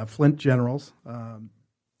against the Flint Generals.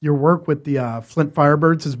 Your work with the Flint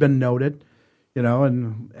Firebirds has been noted.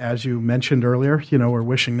 And as you mentioned earlier, we're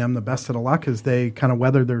wishing them the best of the luck as they kind of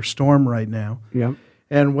weather their storm right now. Yeah.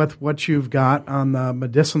 And with what you've got on the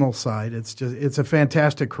medicinal side, it's a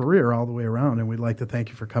fantastic career all the way around, and we'd like to thank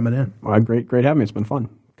you for coming in. Well, great having me. It's been fun.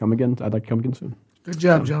 Come again. I'd like to come again soon. Good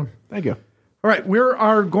job, John. Thank you. All right, we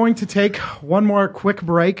are going to take one more quick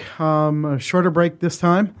break, a shorter break this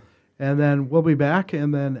time, and then we'll be back,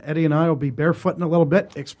 and then Eddie and I will be barefooting a little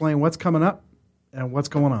bit, explain what's coming up and what's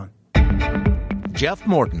going on. Jeff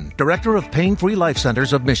Morton, Director of Pain-Free Life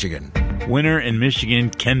Centers of Michigan. Winter in Michigan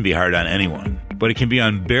can be hard on anyone, but it can be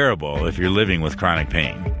unbearable if you're living with chronic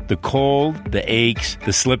pain. The cold, the aches,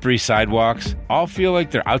 the slippery sidewalks all feel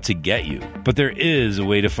like they're out to get you, but there is a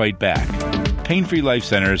way to fight back. Pain-Free Life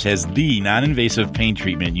Centers has the non-invasive pain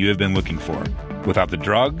treatment you have been looking for, without the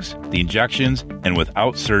drugs, the injections, and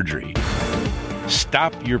without surgery.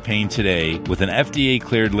 Stop your pain today with an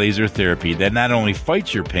FDA-cleared laser therapy that not only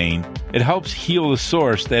fights your pain, it helps heal the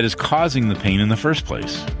source that is causing the pain in the first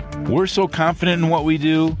place. We're so confident in what we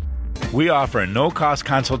do, we offer a no-cost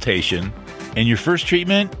consultation and your first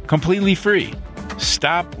treatment completely free.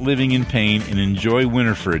 Stop living in pain and enjoy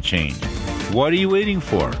winter for a change. What are you waiting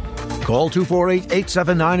for? Call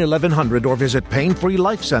 248-879-1100 or visit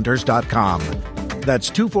painfreelifecenters.com.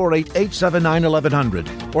 That's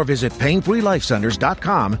 248-879-1100 or visit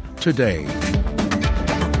painfreelifecenters.com today.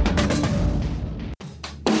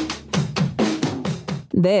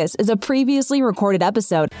 This is a previously recorded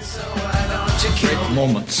episode. Great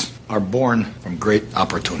moments are born from great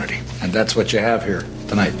opportunity. And that's what you have here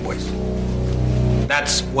tonight, boys.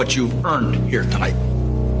 That's what you've earned here tonight.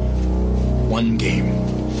 One game.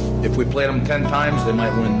 If we played them 10 times, they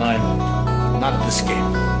might win 9. Not this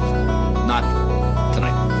game. Not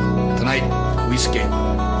tonight. Tonight, we skate.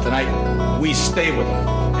 Tonight, we stay with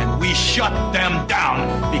them. And we shut them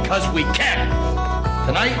down because we can.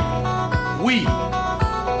 Tonight, we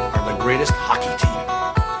are the greatest hockey team in the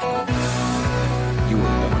world. You were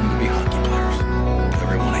born to be hockey players.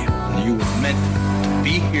 Every one of you. And you were meant to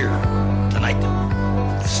be here tonight.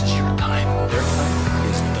 This is your time. Their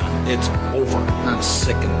time is done. It's over. I'm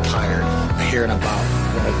sick and tired of hearing about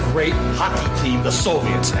what a great hockey team the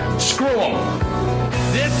Soviets have. Screw them.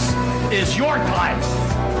 This is your time.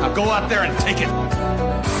 Now go out there and take it.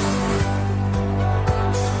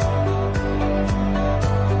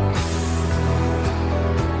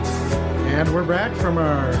 And we're back from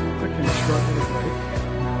our quick and short little break.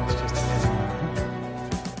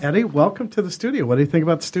 Eddie, welcome to the studio. What do you think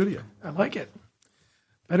about the studio? I like it.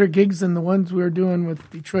 Better gigs than the ones we were doing with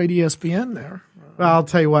Detroit ESPN there. Well, I'll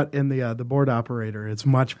tell you what, in the board operator, it's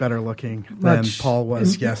much better looking than Paul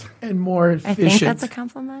was, yes. And more efficient. I think that's a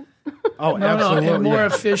compliment. Oh, absolutely. And more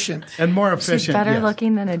efficient. And more efficient, She's better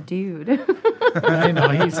looking than a dude. I know.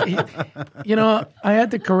 I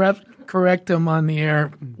had to correct him on the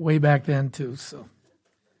air way back then, too, so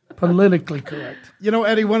politically correct. You know,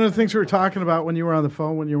 Eddie, one of the things we were talking about when you were on the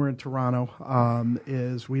phone when you were in Toronto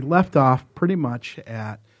is we left off pretty much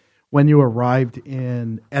at when you arrived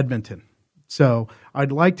in Edmonton. So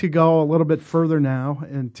I'd like to go a little bit further now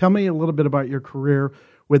and tell me a little bit about your career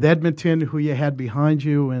with Edmonton, who you had behind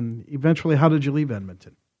you, and eventually how did you leave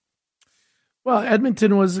Edmonton? Well,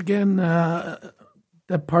 Edmonton was, again, that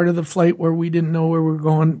part of the flight where we didn't know where we were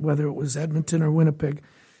going, whether it was Edmonton or Winnipeg.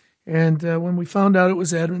 And when we found out it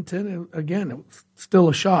was Edmonton, it was still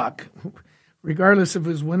a shock. Regardless if it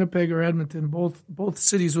was Winnipeg or Edmonton, both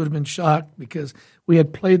cities would have been shocked because we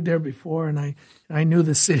had played there before, and I knew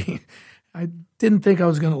the city. I didn't think I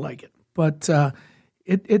was going to like it, but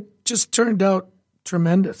it just turned out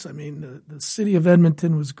tremendous. I mean, the city of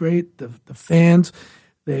Edmonton was great. The fans,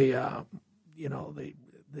 they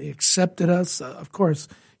accepted us. Of course,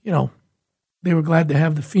 they were glad to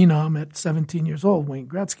have the phenom at 17 years old, Wayne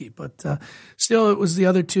Gretzky. But still, it was the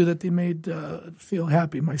other two that they made feel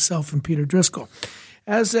happy, myself and Peter Driscoll.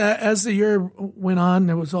 As the year went on,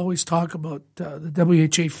 there was always talk about the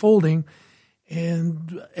WHA folding,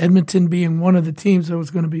 and Edmonton being one of the teams that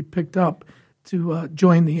was going to be picked up to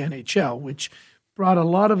join the NHL, which brought a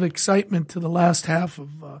lot of excitement to the last half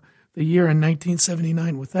of the year in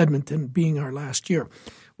 1979, with Edmonton being our last year.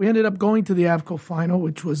 We ended up going to the Avco final,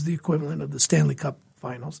 which was the equivalent of the Stanley Cup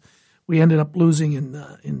finals. We ended up losing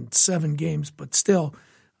in 7 games, but still,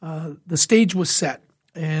 the stage was set.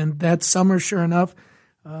 And that summer, sure enough,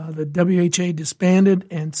 the WHA disbanded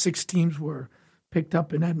and 6 teams were picked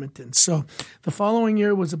up in Edmonton. So the following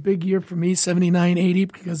year was a big year for me,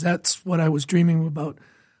 79-80, because that's what I was dreaming about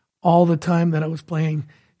all the time that I was playing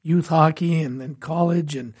youth hockey and then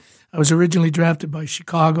college. And I was originally drafted by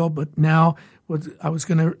Chicago, but now I was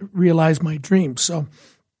going to realize my dream. So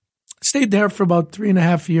stayed there for about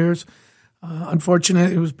 3.5 years.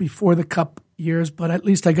 Unfortunately, it was before the Cup years, but at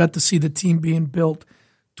least I got to see the team being built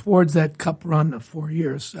towards that Cup run of 4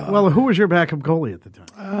 years. Well, who was your backup goalie at the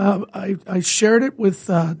time? I shared it with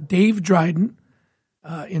Dave Dryden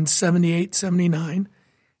in 78, 79.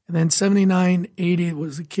 And then 79, 80, it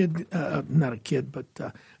was a kid, not a kid, but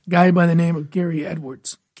a guy by the name of Gary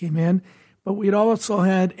Edwards came in. But we'd also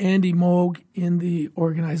had Andy Moog in the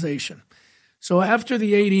organization. So after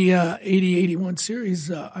the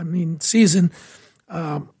 80-81 season,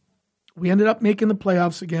 we ended up making the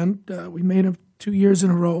playoffs again. We made them 2 years in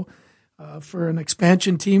a row. For an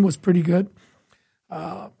expansion team was pretty good.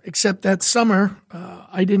 Except that summer,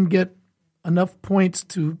 I didn't get enough points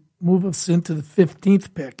to move us into the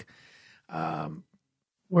 15th pick,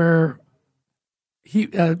 where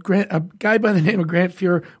a guy by the name of Grant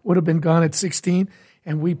Fuhrer would have been gone at 16,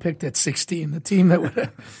 and we picked at 16. The team that was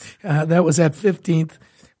at 15th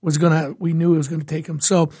we knew it was going to take him.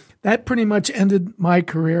 So that pretty much ended my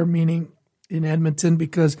career, meaning in Edmonton,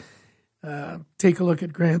 because take a look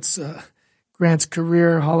at Grant's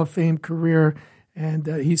career, Hall of Fame career, and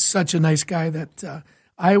he's such a nice guy that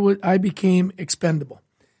I became expendable.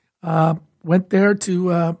 Went there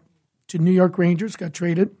to New York Rangers, got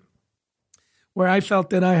traded, where I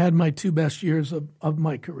felt that I had my 2 best years of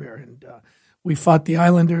my career. And we fought the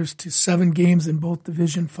Islanders to 7 games in both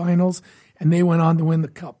division finals, and they went on to win the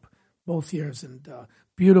Cup both years. And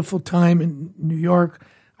beautiful time in New York.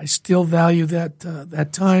 I still value that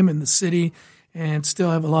time in the city, and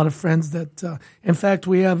still have a lot of friends that, in fact,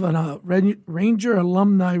 we have a Ranger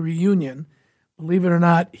alumni reunion, believe it or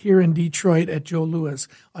not, here in Detroit at Joe Louis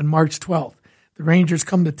on March 12th. The Rangers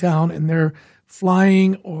come to town, and they're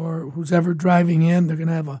flying, or who's ever driving in, they're going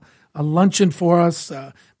to have a luncheon for us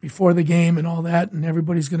before the game and all that, and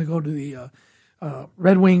everybody's going to go to the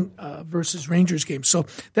Red Wing versus Rangers game. So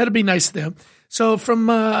that'll be nice to them. So from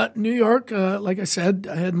New York, like I said,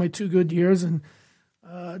 I had my 2 good years, and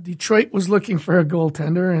Detroit was looking for a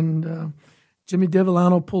goaltender, and Jimmy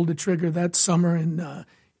DiVolano pulled the trigger that summer in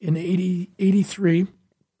 83,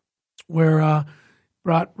 where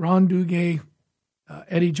brought Ron Duguay,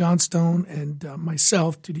 Eddie Johnstone, and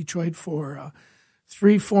myself to Detroit for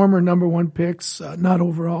 3 former number 1 picks, not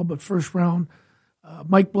overall, but first round,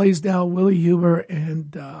 Mike Blaisdell, Willie Huber,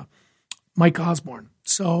 and Mike Osborne.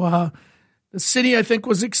 So the city, I think,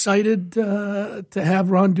 was excited to have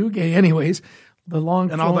Ron Duguay anyways. The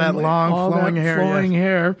long and all that long flowing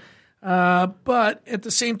hair. But at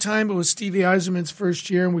the same time, it was Stevie Eiserman's first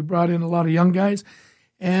year, and we brought in a lot of young guys.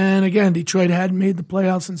 And again, Detroit hadn't made the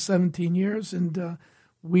playoffs in 17 years, and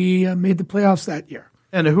we made the playoffs that year.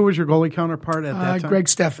 And who was your goalie counterpart at that time? Greg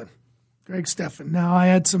Steffen. Now, I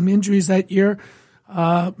had some injuries that year.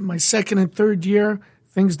 My second and third year,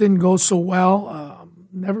 things didn't go so well.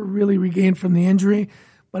 Never really regained from the injury.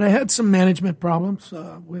 But I had some management problems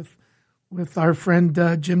with our friend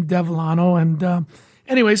Jim Devillano. And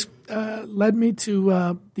anyways, led me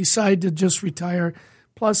to decide to just retire.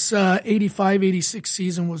 Plus, 85-86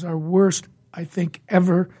 season was our worst, I think,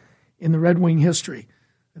 ever in the Red Wing history.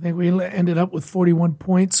 I think we ended up with 41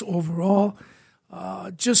 points overall.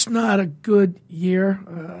 Just not a good year,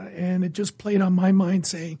 and it just played on my mind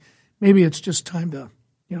saying maybe it's just time to,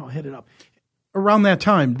 hit it up. Around that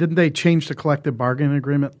time, didn't they change the collective bargaining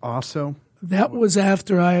agreement also? That was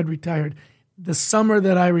after I had retired. The summer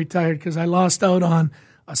that I retired, because I lost out on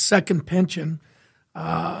a second pension.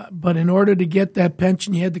 But in order to get that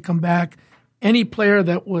pension, you had to come back. Any player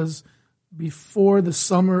that was before the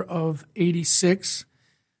summer of 86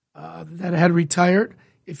 that had retired,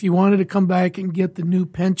 if you wanted to come back and get the new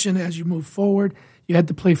pension as you move forward, you had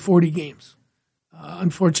to play 40 games.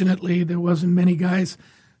 Unfortunately, there wasn't many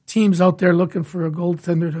teams out there looking for a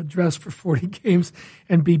goaltender to dress for 40 games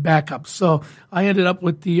and be backup. So I ended up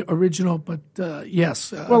with the original, but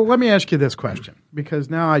yes. Well, let me ask you this question, because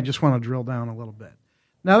now I just want to drill down a little bit.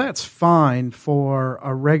 Now, that's fine for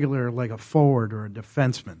a regular, like a forward or a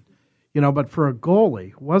defenseman, but for a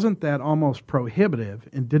goalie, wasn't that almost prohibitive?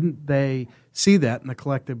 And didn't they see that in the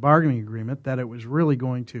collective bargaining agreement that it was really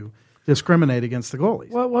going to discriminate against the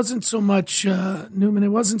goalies? Well, it wasn't so much, Newman, it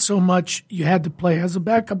wasn't so much you had to play. As a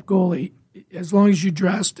backup goalie, as long as you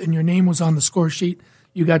dressed and your name was on the score sheet,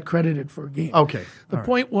 you got credited for a game. Okay. The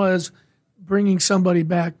point was bringing somebody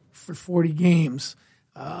back for 40 games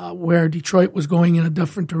where Detroit was going in a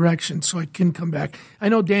different direction, so I couldn't come back. I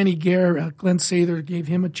know Danny Gare, Glenn Sather gave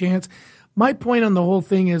him a chance. My point on the whole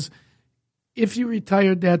thing is if you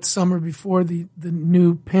retired that summer before the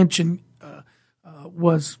new pension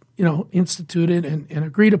was instituted and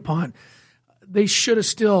agreed upon, they should have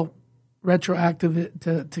still retroactive it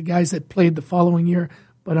to guys that played the following year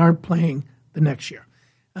but aren't playing the next year.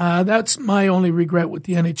 That's my only regret with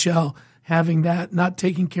the NHL, having that, not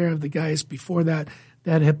taking care of the guys before that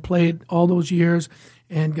had played all those years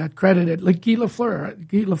and got credited. Like Guy Lafleur.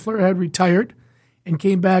 Guy Lafleur had retired and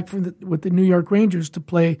came back with the New York Rangers to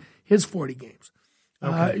play his 40 games.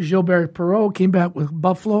 Okay. Gilbert Perreault came back with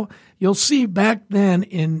Buffalo. You'll see back then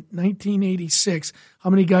in 1986 how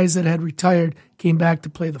many guys that had retired came back to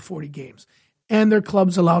play the 40 games. And their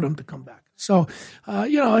clubs allowed them to come back. So,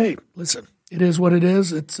 hey, listen, it is what it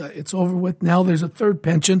is. It's over with. Now there's a third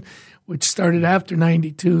pension, which started after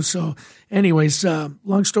 92. So anyways,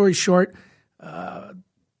 long story short, the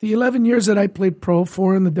 11 years that I played pro,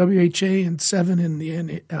 4 in the WHA and 7 in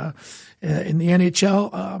the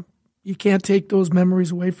NHL, you can't take those memories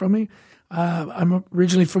away from me. I'm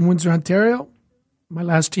originally from Windsor, Ontario. My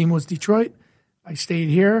last team was Detroit. I stayed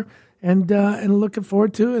here and looking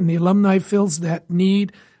forward to it. And the Alumni fills that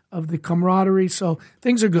need of the camaraderie. So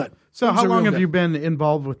things are good. So how long have you been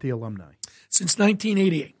involved with the Alumni? Since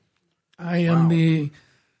 1988. I am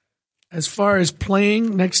as far as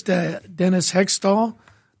playing next to Dennis Hextall,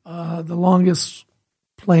 the longest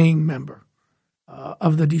playing member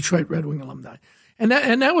of the Detroit Red Wing Alumni. And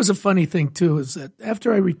that was a funny thing, too, is that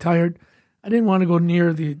after I retired, I didn't want to go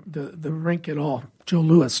near the rink at all. Joe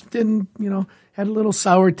Louis had a little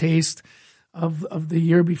sour taste of the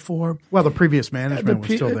year before. Well, the previous management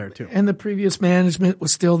was still there, too. And the previous management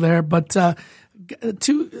was still there. But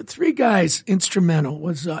 3 guys instrumental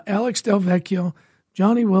was Alex Delvecchio,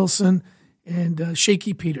 Johnny Wilson, and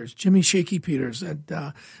Shaky Peters, Jimmy Shaky Peters.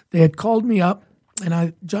 And they had called me up,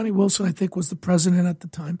 and Johnny Wilson, I think, was the president at the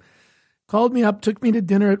time. Called me up, took me to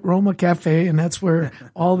dinner at Roma Cafe, and that's where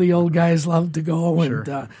all the old guys loved to go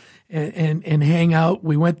and hang out.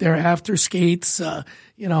 We went there after skates, had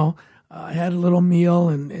a little meal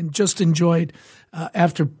and just enjoyed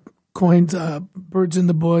after coins, birds in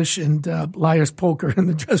the bush, and liar's poker in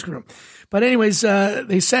the dressing room. But anyways,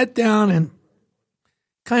 they sat down and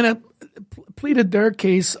kind of pleaded their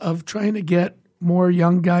case of trying to get more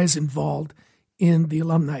young guys involved in the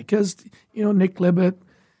Alumni because, Nick Libet,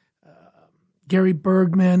 Gary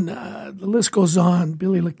Bergman, the list goes on,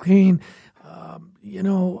 Billy LeClain,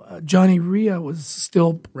 Johnny Rhea was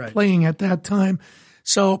still playing at that time.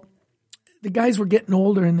 So the guys were getting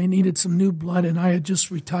older and they needed some new blood, and I had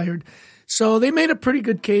just retired. So they made a pretty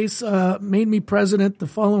good case, made me president the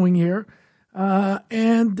following year,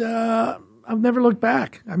 and I've never looked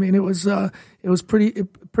back. I mean, it was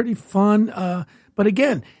pretty fun. But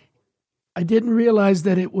again, I didn't realize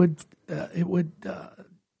that it would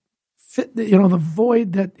fit the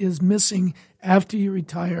void that is missing after you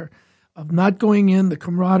retire, of not going in, the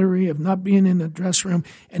camaraderie of not being in the dressing room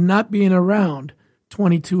and not being around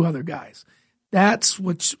 22 other guys. That's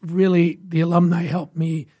what's really the alumni helped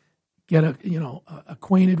me get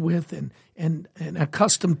acquainted with and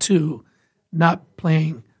accustomed to not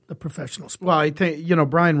playing the professional sport. Well, I think,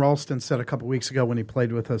 Brian Ralston said a couple weeks ago when he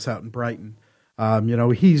played with us out in Brighton,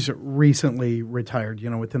 he's recently retired,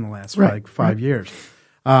 within the last 5 years.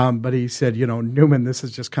 But he said, Newman, this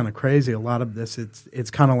is just kind of crazy. A lot of this,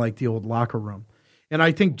 it's kind of like the old locker room. And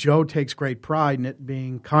I think Joe takes great pride in it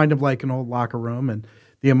being kind of like an old locker room, and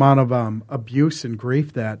the amount of abuse and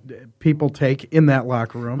grief that people take in that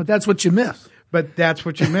locker room. But that's what you miss.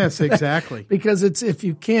 Exactly. Because if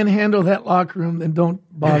you can't handle that locker room, then don't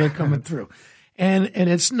bother coming through. And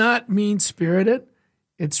it's not mean-spirited.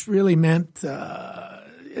 It's really meant,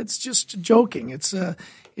 it's just joking. It's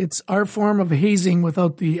our form of hazing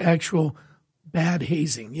without the actual bad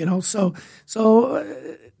hazing, So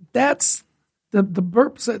that's the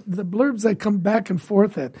blurbs that come back and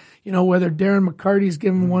forth at, whether Darren McCarty's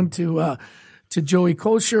giving one to Joey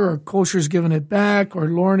Kosher, or Kosher's giving it back, or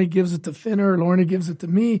Lorne gives it to Finner, or Lorne gives it to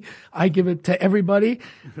me. I give it to everybody.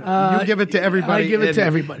 You give it to everybody. I give it to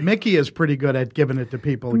everybody. Mickey is pretty good at giving it to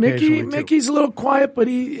people occasionally, too. Mickey's a little quiet, but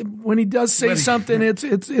when he does say something,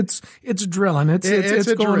 it's drilling. It's going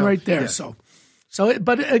drill. Right there. Yeah.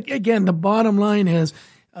 But again, the bottom line is,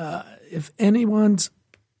 if anyone's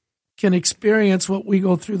can experience what we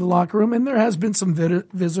go through the locker room, and there has been some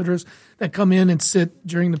visitors that come in and sit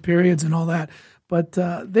during the periods and all that, but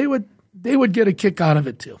they would get a kick out of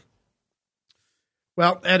it too.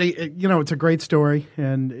 Well, Eddie, it's a great story,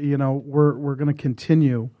 and we're going to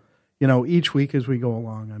continue, each week as we go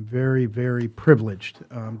along. I'm very, very privileged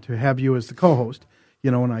to have you as the co-host,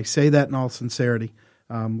 and I say that in all sincerity.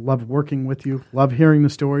 Love working with you. Love hearing the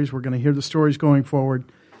stories. We're going to hear the stories going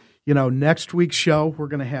forward. Next week's show, we're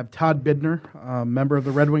going to have Todd Bidner, a member of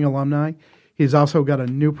the Red Wing Alumni. He's also got a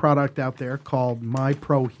new product out there called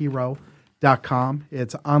myprohero.com.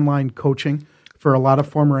 It's online coaching for a lot of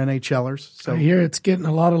former NHLers. So I hear it's getting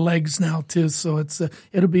a lot of legs now, too, so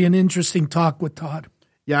it'll be an interesting talk with Todd.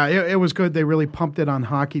 Yeah, it was good. They really pumped it on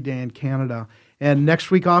Hockey Day in Canada. And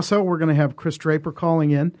next week also, we're going to have Chris Draper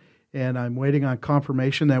calling in, and I'm waiting on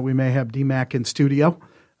confirmation that we may have DMAC in studio.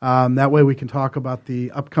 That way we can talk about the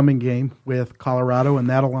upcoming game with Colorado and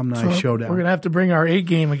that alumni showdown. We're going to have to bring our A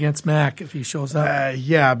game against Mac if he shows up.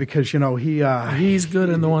 Yeah, because, he's good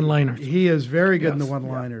in the one-liners. He is very good in the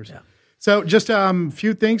one-liners. Yeah. So just a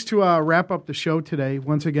few things to wrap up the show today.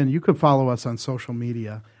 Once again, you could follow us on social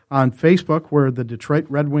media. On Facebook, we're the Detroit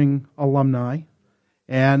Red Wing Alumni.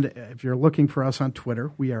 And if you're looking for us on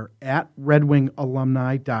Twitter, we are at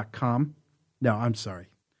redwingalumni.com. No, I'm sorry.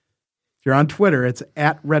 If you're on Twitter, it's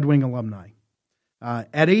at Red Wing Alumni.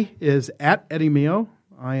 Eddie is at Eddie Mio.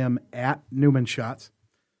 I am at Newman Shots.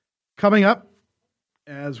 Coming up,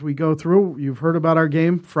 as we go through, you've heard about our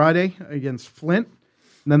game Friday against Flint.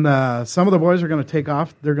 And then some of the boys are going to take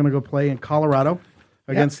off. They're going to go play in Colorado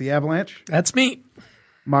against the Avalanche. That's me.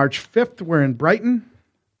 March 5th, we're in Brighton.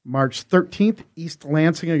 March 13th, East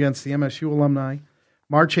Lansing against the MSU alumni.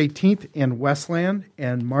 March 18th in Westland.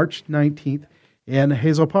 And March 19th in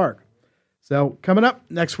Hazel Park. So coming up,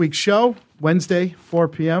 next week's show, Wednesday, 4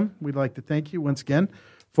 p.m. We'd like to thank you once again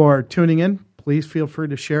for tuning in. Please feel free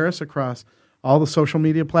to share us across all the social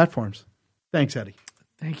media platforms. Thanks, Eddie.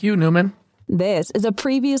 Thank you, Newman. This is a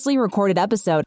previously recorded episode